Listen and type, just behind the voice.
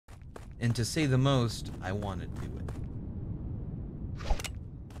And to say the most, I want to do it.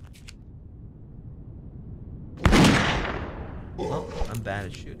 Well, I'm bad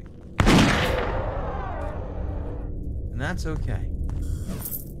at shooting. And that's okay.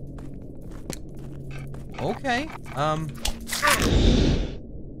 Okay,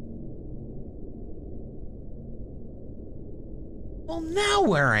 well, now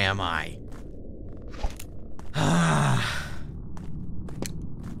where am I?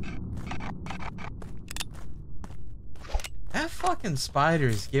 That fucking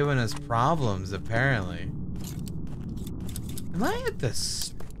spider's giving us problems, apparently. Am I at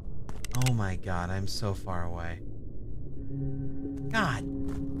this? Oh my god, I'm so far away. God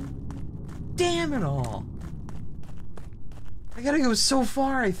damn it all. I gotta go so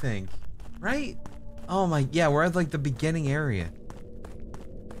far, I think. Right? Oh my, yeah, we're at like the beginning area.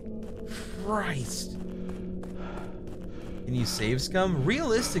 Christ. Can you save scum?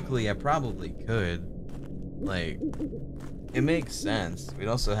 Realistically, I probably could. Like, it makes sense. We'd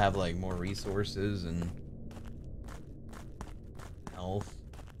also have like more resources and health.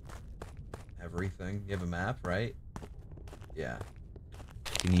 Everything. You have a map, right? Yeah.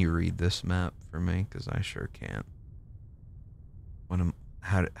 Can you read this map for me? Because I sure can't.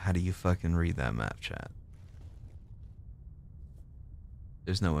 How do you fucking read that map, chat?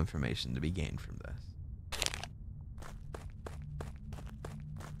 There's no information to be gained from this.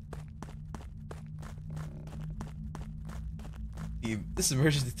 This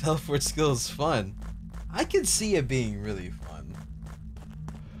emergency teleport skill is fun. I can see it being really fun.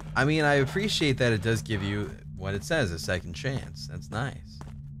 I mean, I appreciate that it does give you what it says, a second chance. That's nice.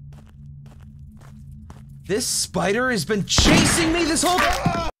 This spider has been chasing me this whole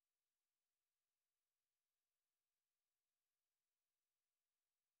time!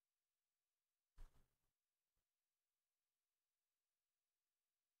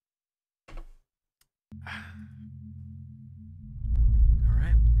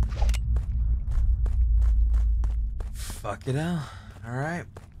 Alright. Fuck it out. Alright.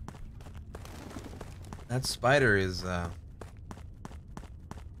 That spider is,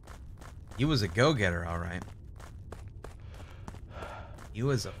 he was a go-getter, alright. He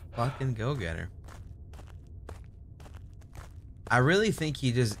was a fucking go-getter. I really think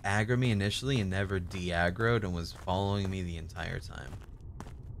he just aggroed me initially and never de-aggroed and was following me the entire time.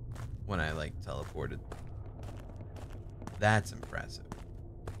 When I, like, teleported. That's impressive.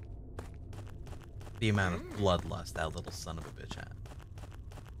 The amount of bloodlust that little son of a bitch had.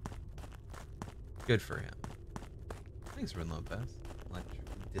 Good for him. Thanks, Rin Lopez. Electric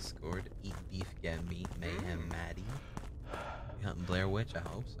Discord, Eat Beef, Get Meat, Mayhem, Maddie. You hunting Blair Witch? I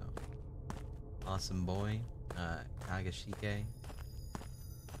hope so. Awesome Boy, Kagashike.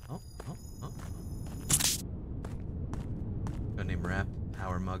 Oh. Go name Rap,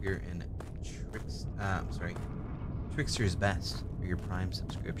 Power Mugger, and Trickster's Best for your Prime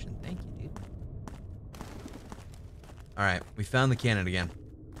subscription. Thank you, dude. Alright, we found the cannon again.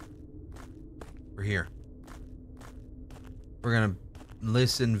 We're here. We're gonna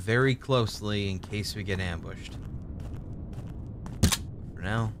listen very closely in case we get ambushed. For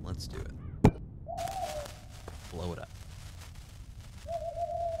now, let's do it. Blow it up.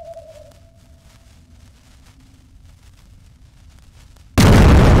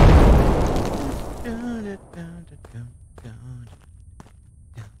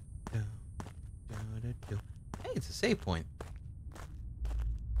 Hey, it's a save point.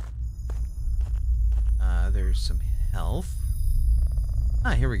 There's some health.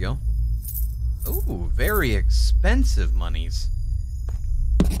 Ah, here we go. Ooh, very expensive monies.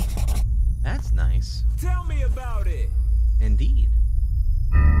 That's nice. Tell me about it. Indeed.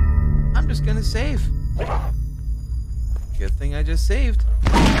 I'm just gonna save. Good thing I just saved.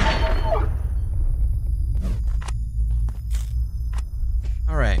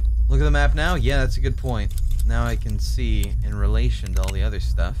 Alright, look at the map now. Yeah, that's a good point. Now I can see in relation to all the other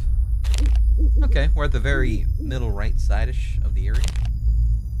stuff. Okay, we're at the very middle right side-ish of the area.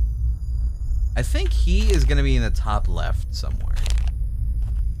 I think he is going to be in the top left somewhere.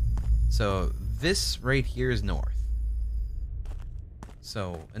 So this right here is north.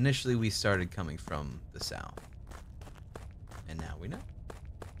 So initially we started coming from the south. And now we know.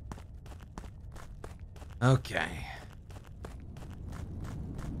 Okay.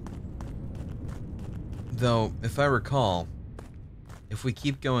 Though, if I recall, if we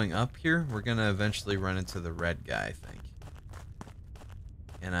keep going up here, we're gonna eventually run into the red guy, I think.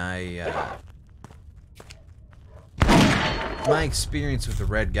 And my experience with the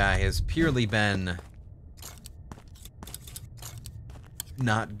red guy has purely been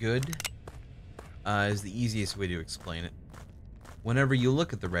not good, is the easiest way to explain it. whenever you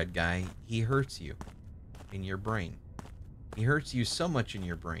look at the red guy, he hurts you in your brain. He hurts you so much in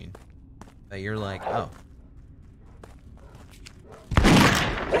your brain that you're like, oh.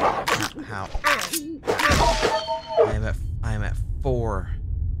 How? I am at 4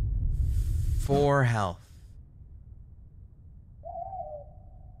 health.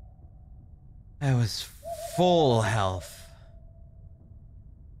 I was full health.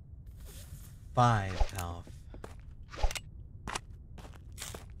 5 health.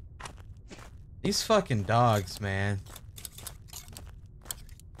 These fucking dogs, man.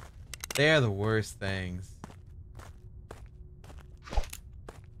 They're the worst things.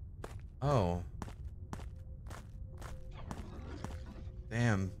 Oh.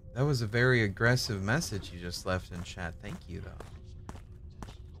 Damn, that was a very aggressive message you just left in chat. Thank you, though.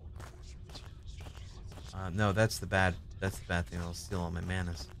 No, that's the bad thing. It'll steal all my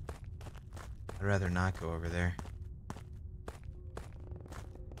manas. I'd rather not go over there.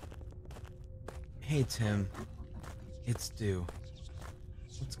 Hey, Tim. It's Stu.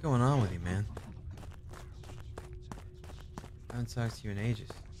 What's going on with you, man? I haven't talked to you in ages.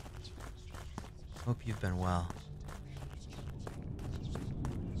 Hope you've been well.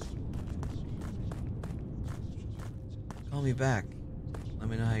 Call me back. Let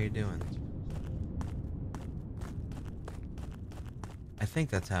me know how you're doing. I think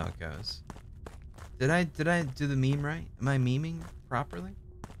that's how it goes. Did I do the meme right? Am I memeing properly?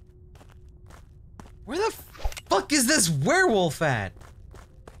 Where the fuck is this werewolf at?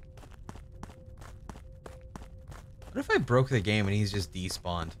 What if I broke the game and he's just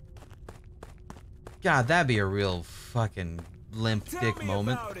despawned? God, that'd be a real fucking limp dick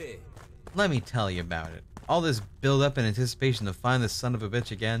moment. Let me tell you about it. All this build up in anticipation to find this son of a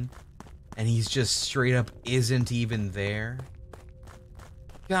bitch again, and he's just straight up isn't even there.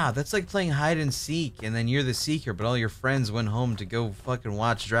 God, that's like playing hide and seek, and then you're the seeker, but all your friends went home to go fucking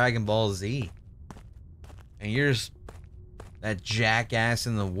watch Dragon Ball Z. And you're just that jackass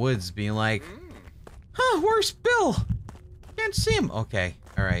in the woods being like, huh, where's Bill? Can't see him. Okay,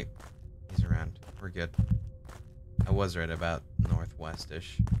 alright. He's around. We're good. I was right about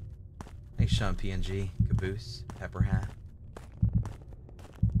northwest-ish. Hey, Sean PNG, Caboose, Pepper Hat.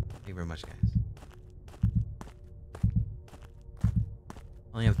 Thank you very much, guys. I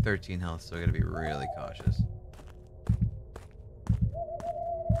only have 13 health, so I gotta be really cautious.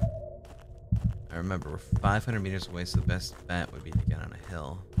 I remember we're 500 meters away, so the best bet would be to get on a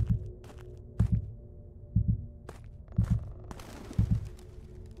hill.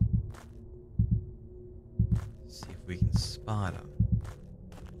 See if we can spot him.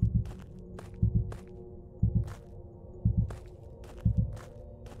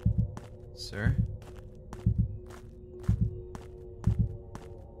 Sir?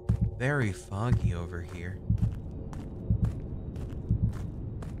 Very foggy over here.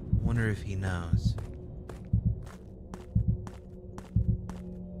 Wonder if he knows.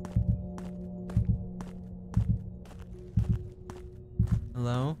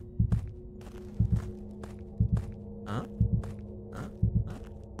 Hello? Huh? Huh? Huh?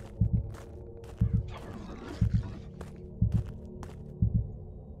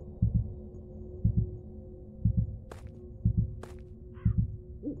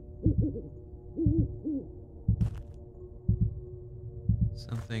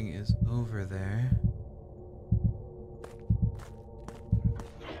 Something is over there.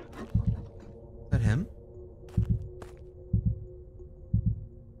 Is that him?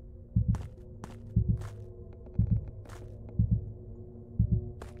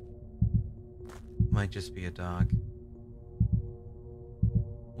 Might just be a dog.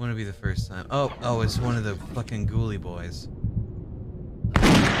 Wouldn't be the first time. Oh, it's one of the fucking ghoulie boys.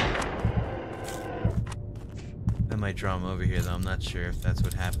 That might draw him over here, though. I'm not sure if that's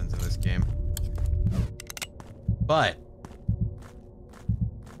what happens in this game. But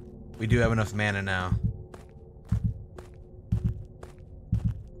we do have enough mana now.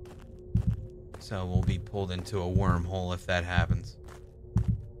 So we'll be pulled into a wormhole if that happens.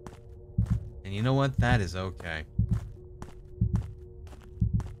 And you know what? That is okay.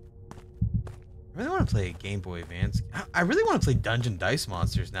 I really want to play Game Boy Advance. I really want to play Dungeon Dice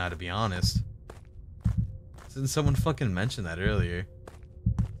Monsters now, to be honest. Didn't someone fucking mention that earlier?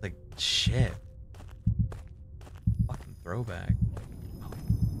 Like, shit. Fucking throwback. Oh.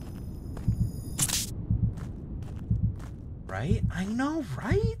 Right? I know,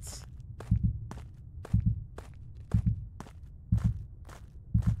 right?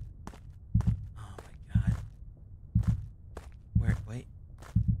 Oh my god. Wait. Where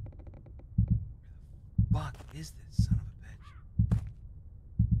the fuck is this son of a bitch?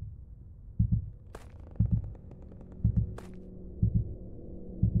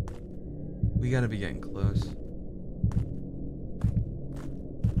 We gotta be getting close.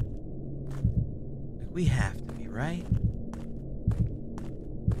 Like, we have to be, right?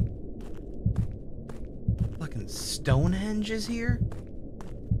 Fucking Stonehenge is here?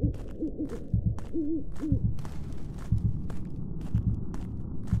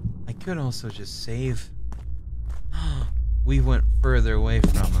 I could also just save. We went further away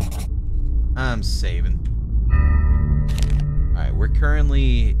from him. I'm saving. Alright, we're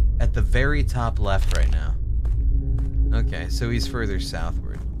currently at the very top left right now. Okay, so he's further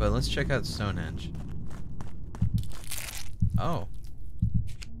southward. But let's check out Stonehenge. Oh.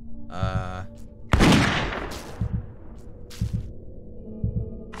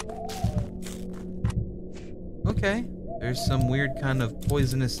 Okay. There's some weird kind of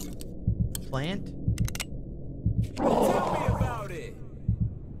poisonous plant. Tell me about it.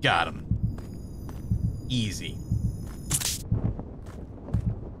 Got him. Easy.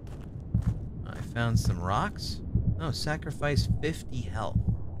 I found some rocks. Oh, sacrifice 50 health.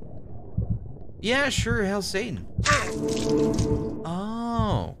 Yeah, sure, hell Satan.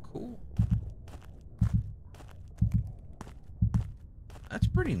 Oh, cool. That's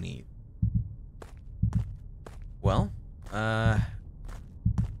pretty neat. Well,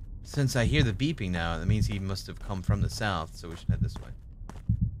 since I hear the beeping now, that means he must have come from the south, so we should head this way.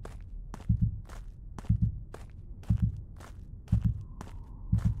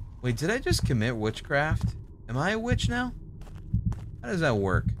 Wait, did I just commit witchcraft? Am I a witch now? How does that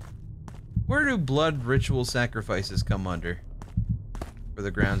work? Where do blood ritual sacrifices come under? For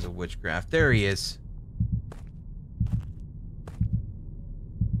the grounds of witchcraft. There he is.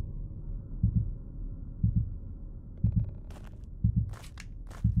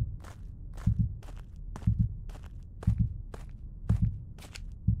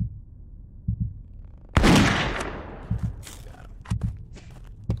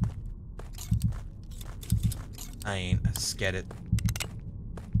 I ain't a skedet.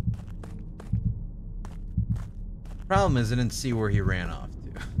 Problem is, I didn't see where he ran off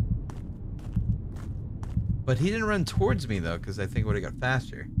to. But he didn't run towards me, though, because I think I would have got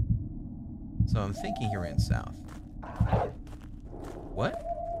faster. So I'm thinking he ran south. What?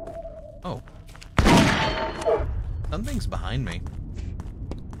 Oh. Something's behind me.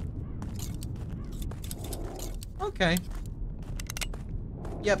 Okay.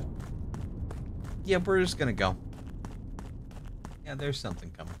 Yep. Yep, we're just gonna go. Yeah, there's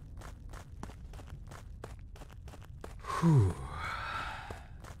something coming. Whew.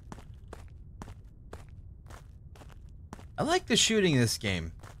 I like the shooting in this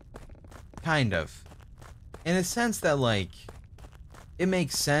game. Kind of. In a sense that, like, it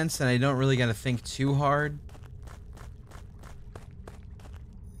makes sense and I don't really gotta think too hard.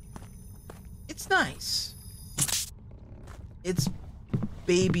 It's nice. It's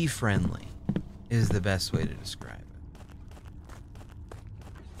baby friendly is the best way to describe it.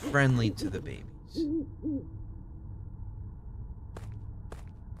 Friendly to the babies.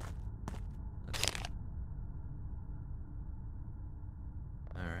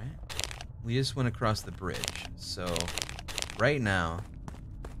 Alright. We just went across the bridge. So, right now...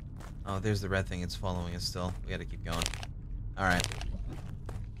 Oh, there's the red thing. It's following us still. We gotta keep going. Alright.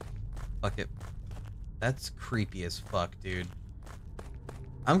 Fuck it. That's creepy as fuck, dude.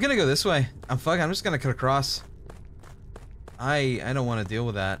 I'm gonna go this way. I'm just gonna cut across. I don't want to deal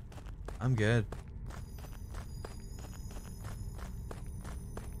with that. I'm good.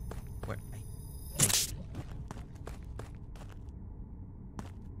 What?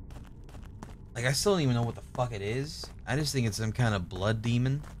 Like, I still don't even know what the fuck it is. I just think it's some kind of blood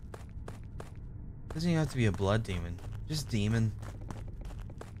demon. Doesn't even have to be a blood demon. Just demon.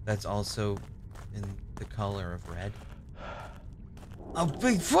 That's also in the color of red. Oh,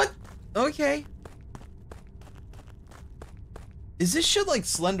 Bigfoot? Okay. Is this shit like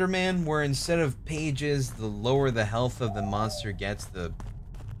Slender Man, where instead of pages, the lower the health of the monster gets, the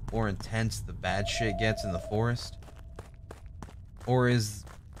more intense the bad shit gets in the forest? Or is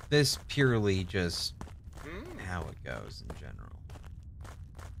this purely just how it goes in general?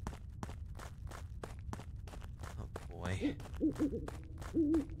 Oh boy.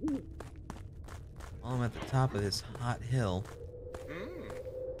 While I'm at the top of this hot hill.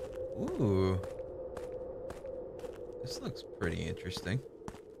 Ooh. This looks pretty interesting.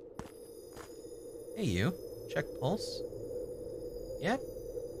 Hey you. Check pulse. Yep.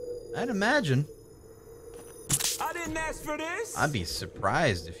 I'd imagine. I didn't ask for this. I'd be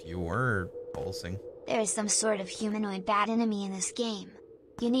surprised if you were pulsing. There is some sort of humanoid bad enemy in this game.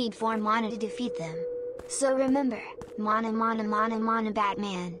 You need 4 mana to defeat them. So remember, mana mana mana mana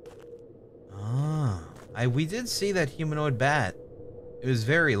Batman. Ah. We did see that humanoid bat. It was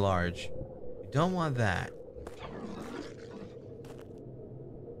very large. don't want that.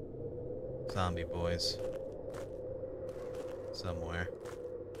 Zombie boys. Somewhere.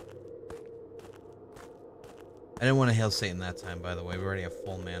 I didn't want to hail Satan that time, by the way. We already have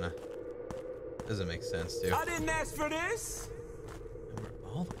full mana. Doesn't make sense, dude. I didn't ask for this. And we're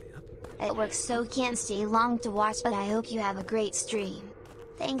all the way up here. It works, so can't stay long to watch, but I hope you have a great stream.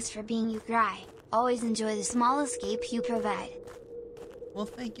 Thanks for being you, Cry. Always enjoy the small escape you provide. Well,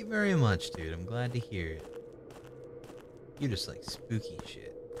 thank you very much, dude. I'm glad to hear it. You just like spooky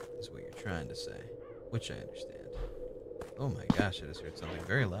shit, is what you're trying to say. Which I understand. Oh my gosh, I just heard something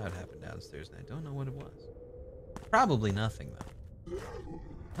very loud happen downstairs, and I don't know what it was. Probably nothing, though.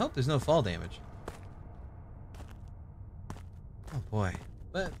 I hope there's no fall damage. Oh boy.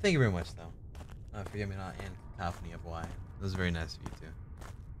 But thank you very much, though. Forgive me not and cacophony of why. It was very nice of you, too.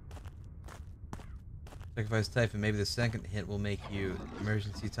 Sacrifice type, and maybe the second hit will make you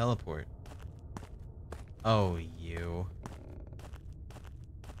emergency teleport. Oh, you.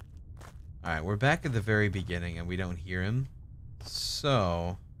 Alright, we're back at the very beginning, and we don't hear him.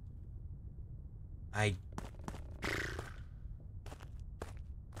 So...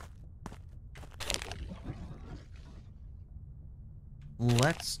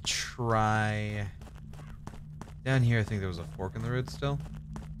 Let's try... Down here, I think there was a fork in the road still.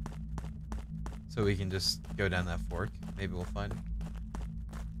 So we can just go down that fork. Maybe we'll find it.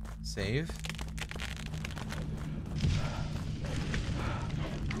 Save.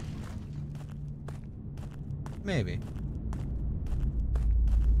 Maybe.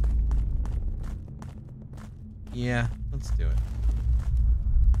 Yeah, let's do it.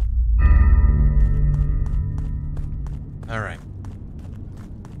 Alright.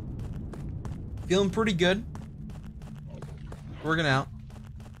 Feeling pretty good. Working out.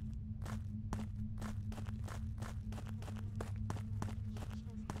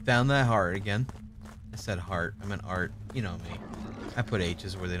 Found that heart again. I said heart. I meant art. You know me. I put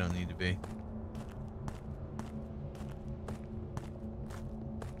H's where they don't need to be.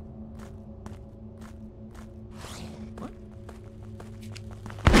 What?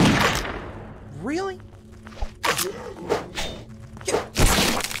 Really?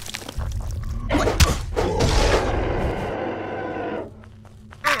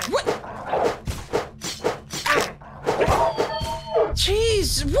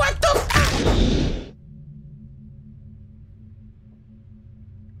 Jeez, what the f-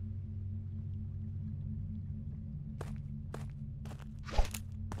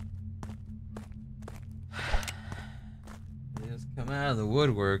 They just come out of the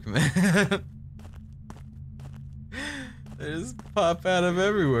woodwork, man. They just pop out of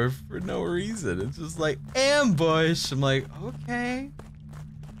everywhere for no reason. It's just like, ambush! I'm like, okay.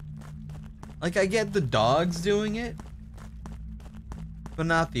 Like, I get the dogs doing it, but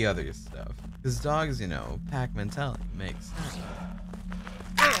not the other stuff. Because dogs, you know, pack mentality makes sense.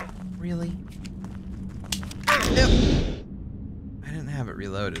 Really? Yep. I didn't have it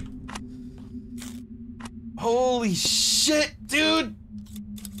reloaded. Holy shit, dude!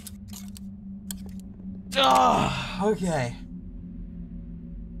 Ah, okay.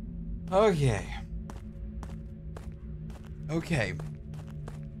 Okay. Okay.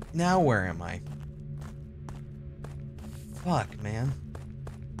 Now where am I? Fuck, man.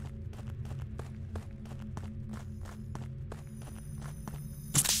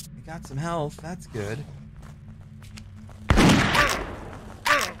 I got some health, that's good.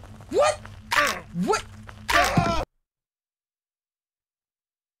 What? What?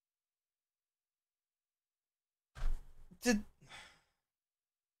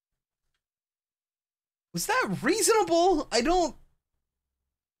 Was that reasonable? I don't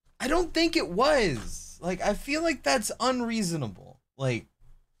think it was. Like, I feel like that's unreasonable. Like,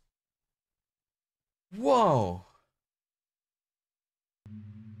 whoa.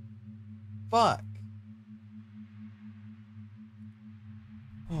 Fuck.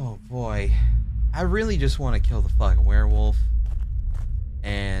 Oh boy. I really just want to kill the fucking werewolf.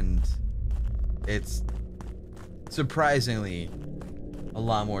 And it's surprisingly a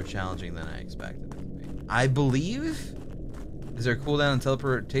lot more challenging than I expected it to be. I believe... Is there a cooldown and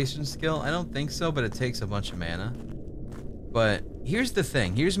teleportation skill? I don't think so, but it takes a bunch of mana. But here's the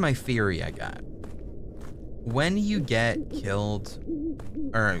thing. Here's my theory I got. When you get killed,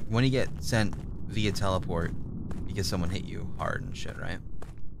 or when you get sent via teleport because someone hit you hard and shit, right?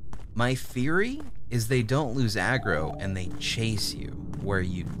 My theory is they don't lose aggro and they chase you where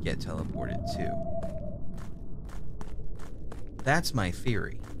you get teleported to. That's my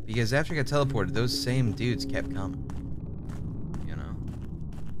theory. Because after I got teleported, those same dudes kept coming. You know?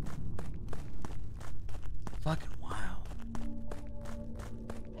 Fucking wow.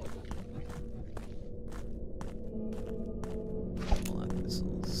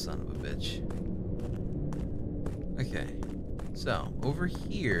 son of a bitch. Okay. So, over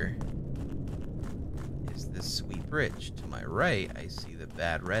here is this sweet bridge. To my right, I see the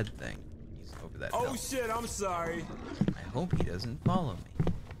bad red thing. He's over that hill. Oh shit, I'm sorry. I hope he doesn't follow me.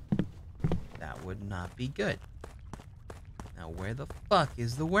 That would not be good. Now, where the fuck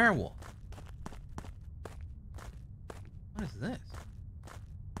is the werewolf? What is this?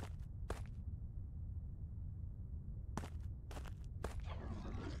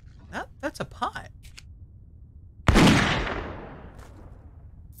 That's a pot.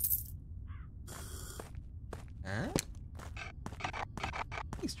 Huh?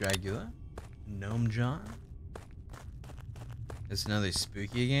 Thanks, Dracula. Gnome John. It's another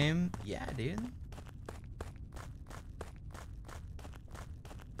spooky game? Yeah, dude.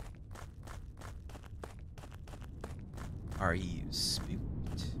 Are you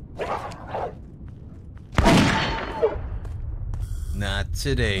spooked? Not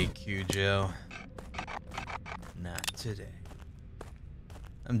today, Cujo. Not today.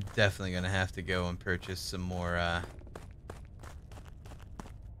 I'm definitely gonna have to go and purchase some more,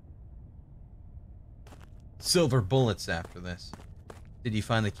 silver bullets after this. Did you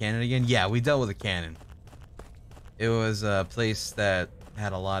find the cannon again? Yeah, we dealt with a cannon. It was a place that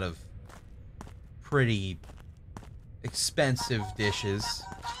had a lot of pretty expensive dishes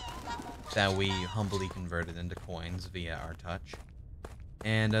that we humbly converted into coins via our touch.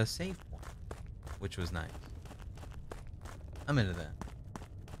 And a save point, which was nice. I'm into that.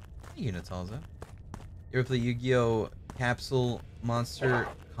 Hey, Unitalza. You ever play Yu-Gi-Oh! Capsule Monster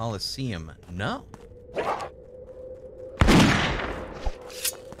Coliseum? No.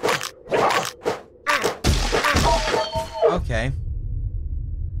 Okay.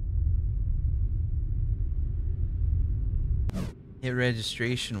 Hit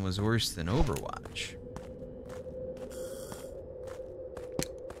registration was worse than Overwatch.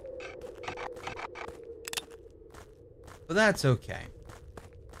 But that's okay.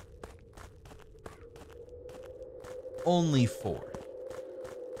 Only 4.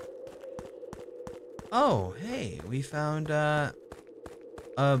 Oh, hey, we found a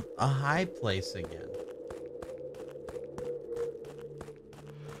high place again.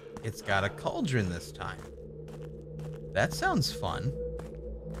 It's got a cauldron this time. That sounds fun.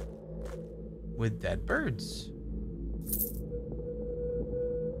 With dead birds.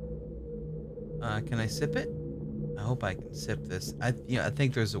 Can I sip it? I hope I can sip this. I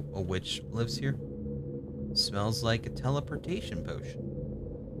think there's a witch lives here. Smells like a teleportation potion.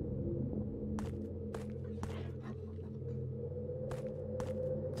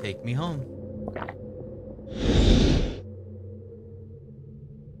 Take me home.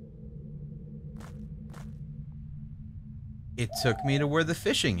 It took me to where the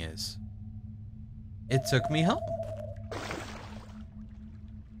fishing is. It took me home.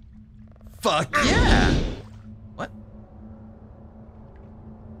 Fuck yeah! What?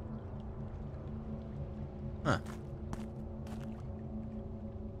 Huh.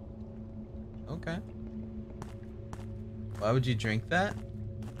 Okay. Why would you drink that?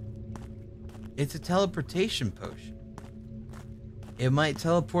 It's a teleportation potion. It might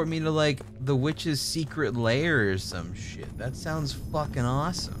teleport me to, like, the witch's secret lair or some shit. That sounds fucking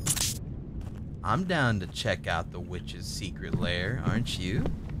awesome. I'm down to check out the witch's secret lair, aren't you?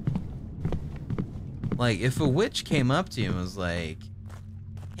 Like, if a witch came up to you and was like,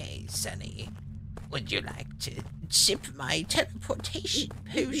 "Hey, Sonny, would you like to sip my teleportation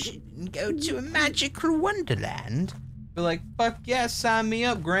potion and go to a magical wonderland?" Be like, "Fuck yeah, sign me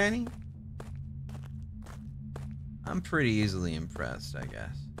up, Granny." I'm pretty easily impressed, I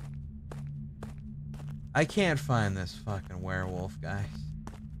guess. I can't find this fucking werewolf, guys.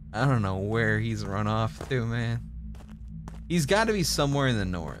 I don't know where he's run off to, man. He's got to be somewhere in the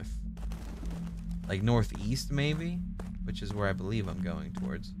north. Like northeast, maybe? Which is where I believe I'm going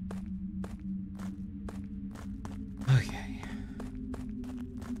towards. Okay.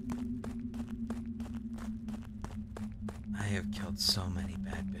 I have killed so many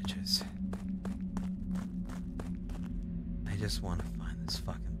bad bitches. I just want to find this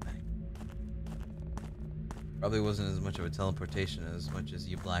fucking thing. Probably wasn't as much of a teleportation as much as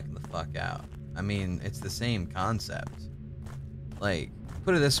you blacken the fuck out. I mean, it's the same concept. Like,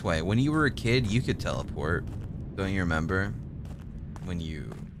 put it this way, when you were a kid, you could teleport. Don't you remember? When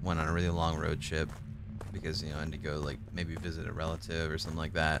you went on a really long road trip because, you know, had to go, like, maybe visit a relative or something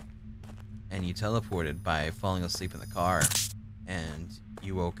like that. And you teleported by falling asleep in the car. And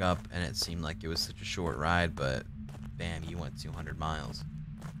you woke up and it seemed like it was such a short ride, but bam, you went 200 miles.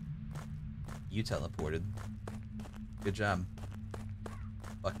 You teleported. Good job.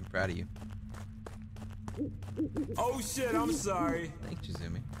 Fucking proud of you. Oh shit, I'm sorry. Thanks,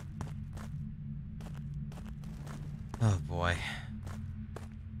 Jizumi. Oh boy.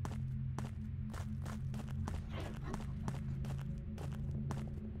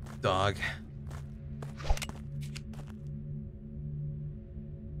 Dog.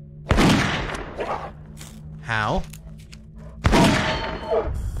 How?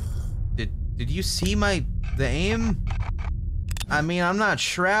 Did you see the aim? I mean, I'm not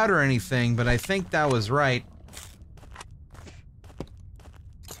Shroud or anything, but I think that was right.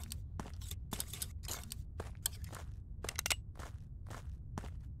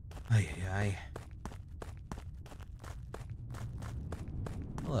 Ay, ay, ay.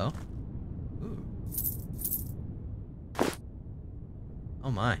 Hello. Ooh. Oh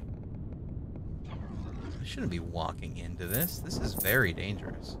my. I shouldn't be walking into this. This is very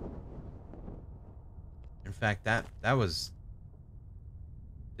dangerous. In fact, that was...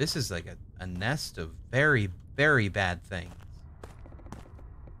 This is like a nest of very, very bad things.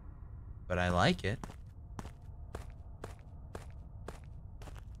 But I like it.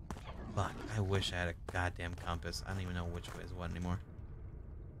 Fuck, I wish I had a goddamn compass. I don't even know which way is what anymore.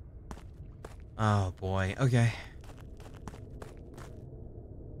 Oh boy, okay.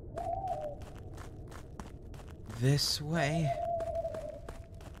 This way.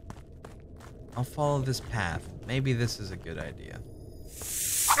 I'll follow this path. Maybe this is a good idea.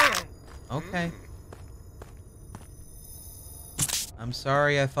 Okay. I'm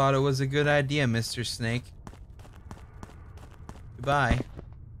sorry I thought it was a good idea, Mr. Snake. Goodbye.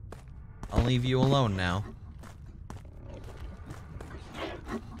 I'll leave you alone now.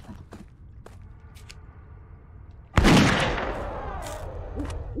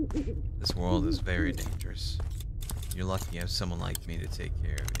 This world is very dangerous. You're lucky you have someone like me to take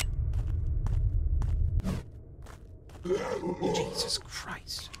care of you. Jesus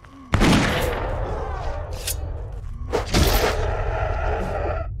Christ.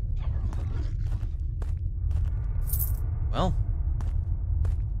 Well,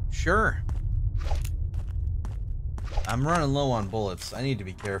 sure. I'm running low on bullets. I need to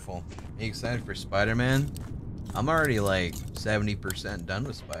be careful. Are you excited for Spider-Man? I'm already like 70% done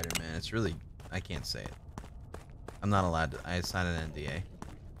with Spider-Man. It's really... I can't say it. I'm not allowed to... I signed an NDA.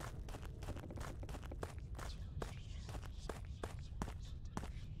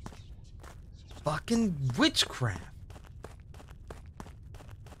 Fucking witchcraft.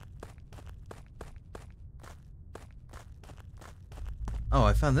 Oh,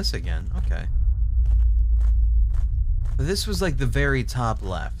 I found this again. Okay. But this was like the very top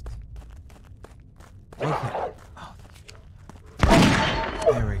left. Okay. Oh.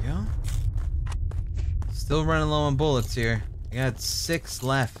 There we go. Still running low on bullets here. I got 6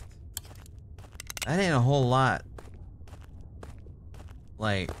 left. That ain't a whole lot.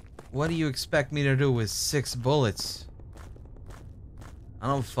 Like, what do you expect me to do with 6 bullets? I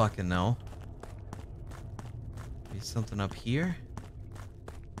don't fucking know. Maybe something up here?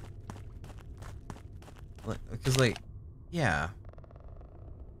 Because, like, yeah.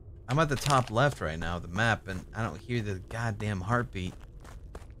 I'm at the top left right now of the map, and I don't hear the goddamn heartbeat.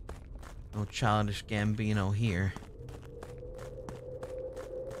 No childish Gambino here.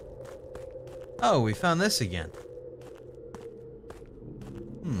 Oh, we found this again.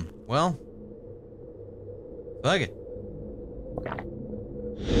 Well. Fuck it.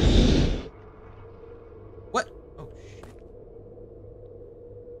 What? Oh, shit.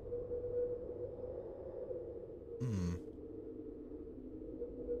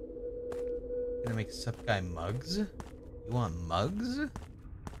 Gonna make sup guy mugs? You want mugs?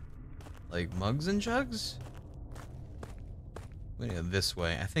 Like mugs and jugs? We're gonna go this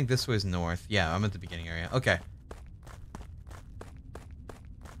way. I think this way is north. Yeah, I'm at the beginning area. Okay.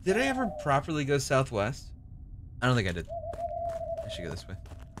 Did I ever properly go southwest? I don't think I did. I should go this way.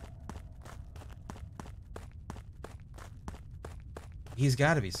 He's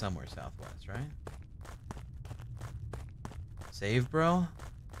got to be somewhere southwest, right? Save, bro?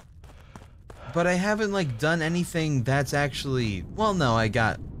 But I haven't, like, done anything that's actually... Well, no, I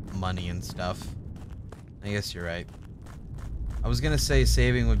got money and stuff. I guess you're right. I was gonna say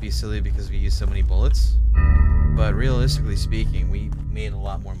saving would be silly because we use so many bullets. But realistically speaking, we made a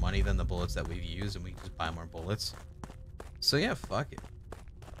lot more money than the bullets that we've used, and we just buy more bullets. So yeah, fuck it.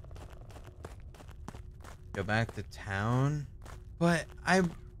 Go back to town. But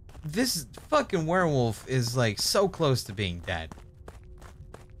this fucking werewolf is like so close to being dead.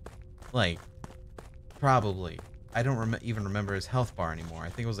 Like, probably. I don't even remember his health bar anymore. I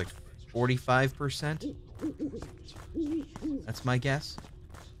think it was like 45%. That's my guess.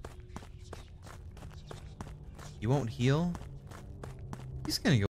 You won't heal? He's gonna go